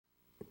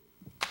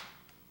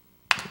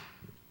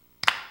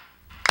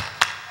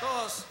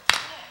Conciertos.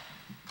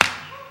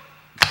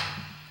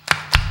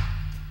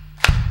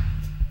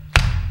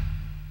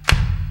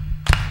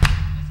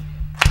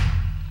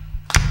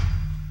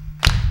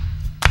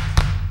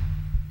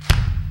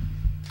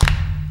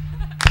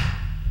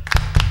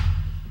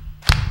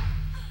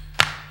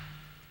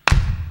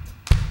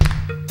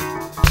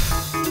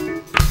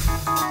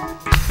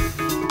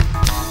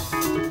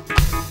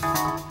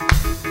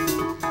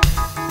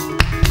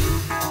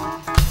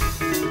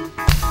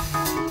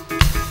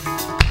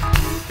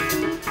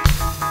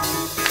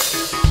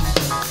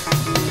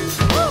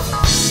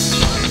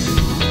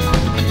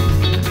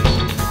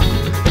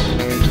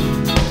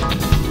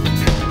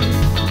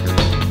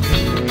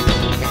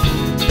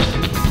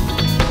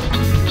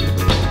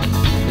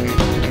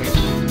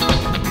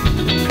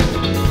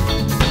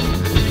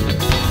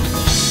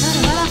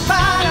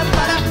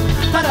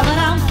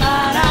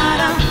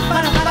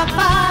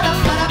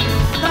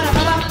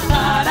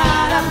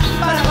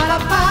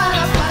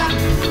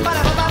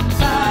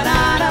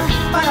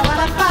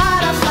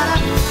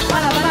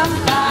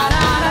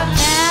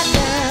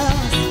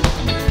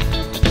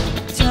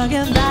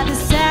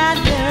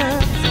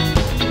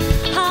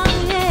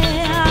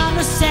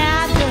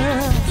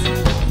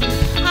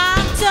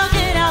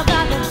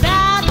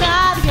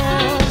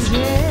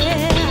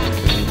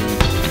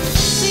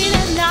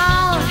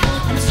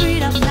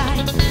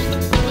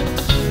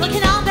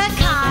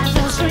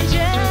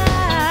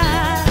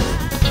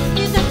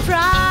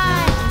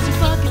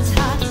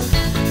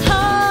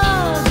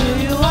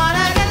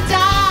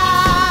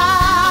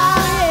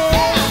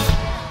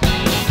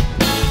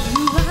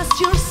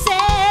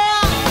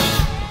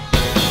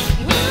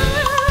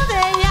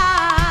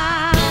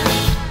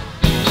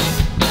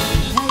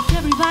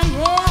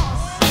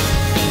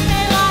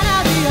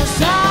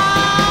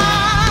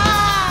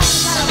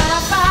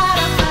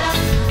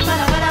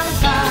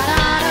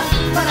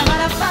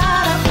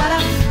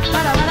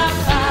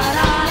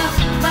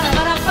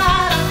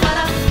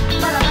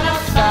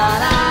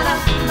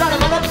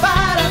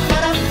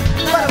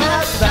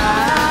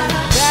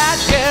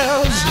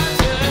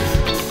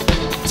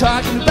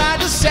 Talking about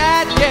the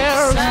sad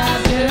girls.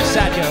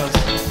 Sad girls.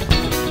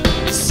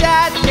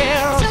 Sad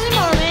girls. Tell me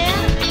more, man.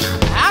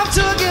 I'm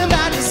talking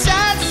about the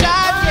sad,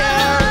 sad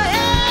girls.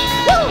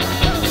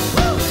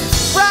 Woo!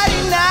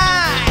 Friday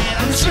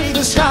night on the street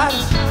is hot.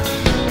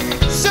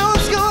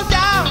 Sun's go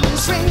down in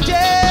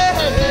strangers.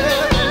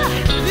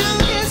 You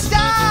can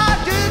start,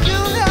 do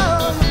you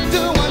know? Do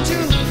you want to?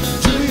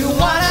 Do you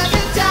wanna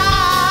get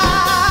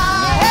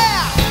down?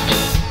 Yeah.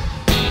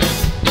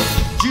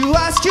 You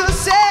ask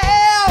yourself.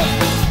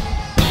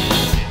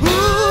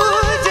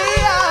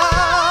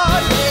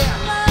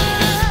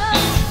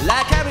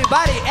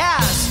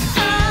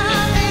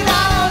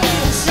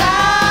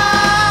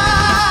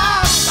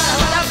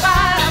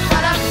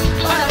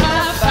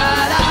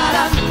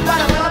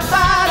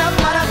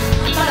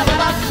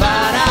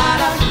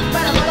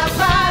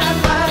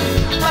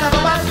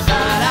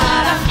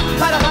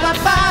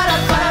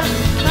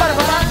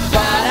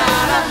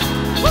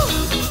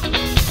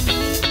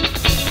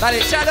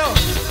 Dale,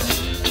 Chalo.